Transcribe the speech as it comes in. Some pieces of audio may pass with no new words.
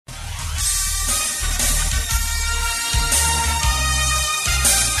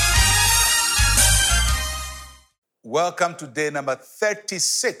Welcome to day number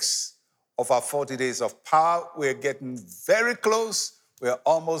 36 of our 40 days of power. We're getting very close. We're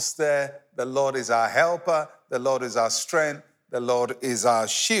almost there. The Lord is our helper. The Lord is our strength. The Lord is our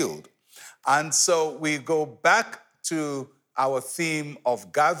shield. And so we go back to our theme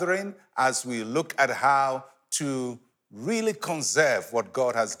of gathering as we look at how to really conserve what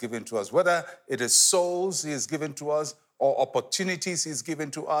God has given to us, whether it is souls He has given to us, or opportunities He's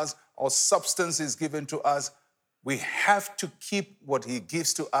given to us, or substance He's given to us. We have to keep what He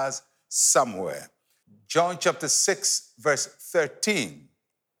gives to us somewhere. John chapter 6, verse 13.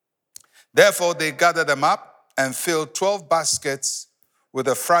 Therefore they gathered them up and filled 12 baskets with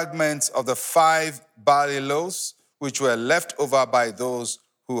the fragments of the 5 barley loaves, which were left over by those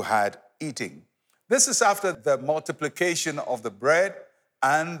who had eaten. This is after the multiplication of the bread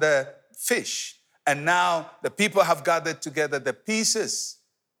and the fish. And now the people have gathered together the pieces.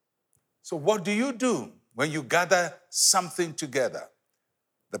 So what do you do when you gather something together?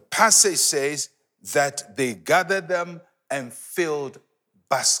 The passage says that they gathered them and filled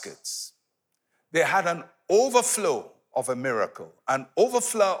baskets. They had an overflow of a miracle, an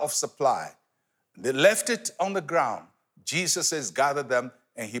overflow of supply. They left it on the ground. Jesus says, gather them,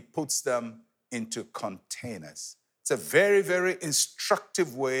 and He puts them into containers. It's a very, very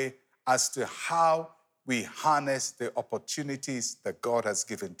instructive way as to how we harness the opportunities that God has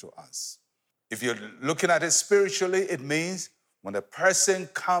given to us. If you're looking at it spiritually, it means when a person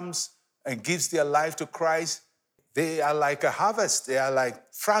comes and gives their life to Christ, they are like a harvest. They are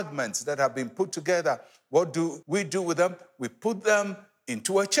like fragments that have been put together. What do we do with them? We put them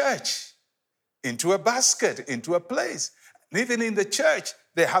into a church, into a basket, into a place. And even in the church,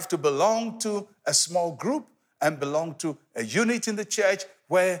 they have to belong to a small group and belong to a unit in the church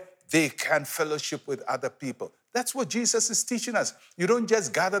where they can fellowship with other people. That's what Jesus is teaching us. You don't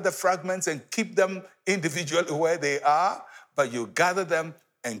just gather the fragments and keep them individually where they are, but you gather them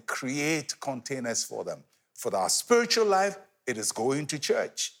and create containers for them. For our spiritual life, it is going to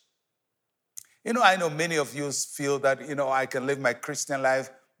church. I know many of you feel that, I can live my Christian life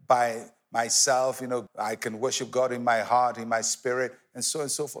by myself. I can worship God in my heart, in my spirit, and so on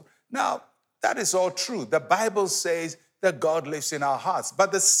and so forth. Now, that is all true. The Bible says that God lives in our hearts.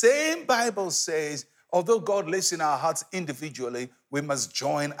 But the same Bible says, although God lives in our hearts individually, we must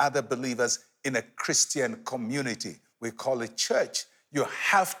join other believers in a Christian community. We call it church. You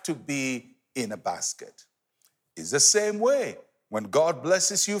have to be in a basket. It's the same way. When God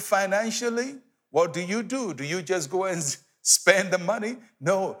blesses you financially, what do? Do you just go and spend the money?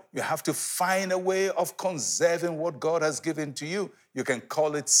 No, you have to find a way of conserving what God has given to you. You can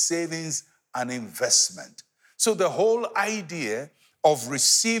call it savings and investment. So the whole idea of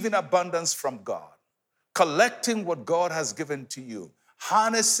receiving abundance from God, collecting what God has given to you,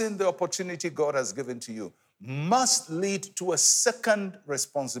 harnessing the opportunity God has given to you, must lead to a second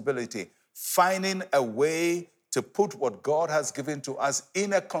responsibility, finding a way to put what God has given to us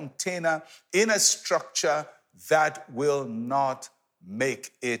in a container, in a structure that will not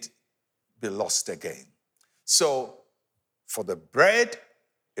make it be lost again. So for the bread,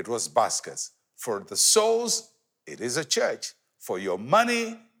 it was baskets. For the souls, it is a church. For your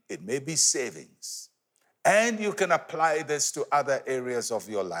money, it may be savings. And you can apply this to other areas of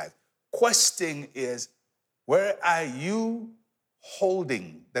your life. Question is, where are you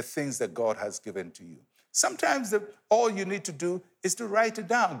holding the things that God has given to you? Sometimes all you need to do is to write it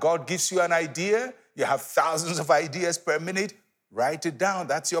down. God gives you an idea. You have thousands of ideas per minute. Write it down.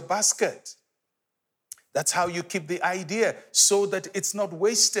 That's your basket. That's how you keep the idea so that it's not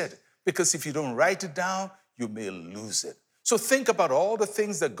wasted. Because if you don't write it down, you may lose it. So think about all the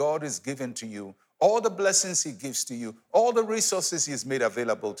things that God has given to you, all the blessings He gives to you, all the resources He has made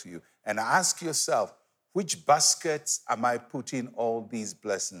available to you, and ask yourself, which baskets am I putting all these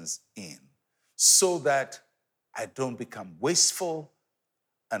blessings in so that I don't become wasteful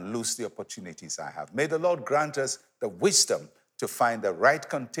and lose the opportunities I have? May the Lord grant us the wisdom to find the right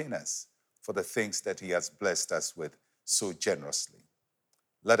containers for the things that He has blessed us with so generously.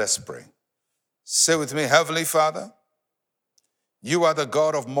 Let us pray. Say with me, Heavenly Father, You are the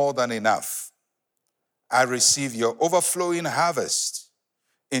God of more than enough. I receive Your overflowing harvest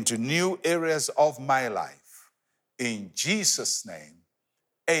into new areas of my life. In Jesus' name,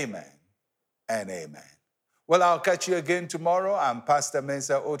 amen and amen. Well, I'll catch you again tomorrow. I'm Pastor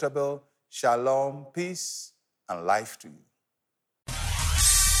Mensa Otabil. Shalom, peace, and life to you.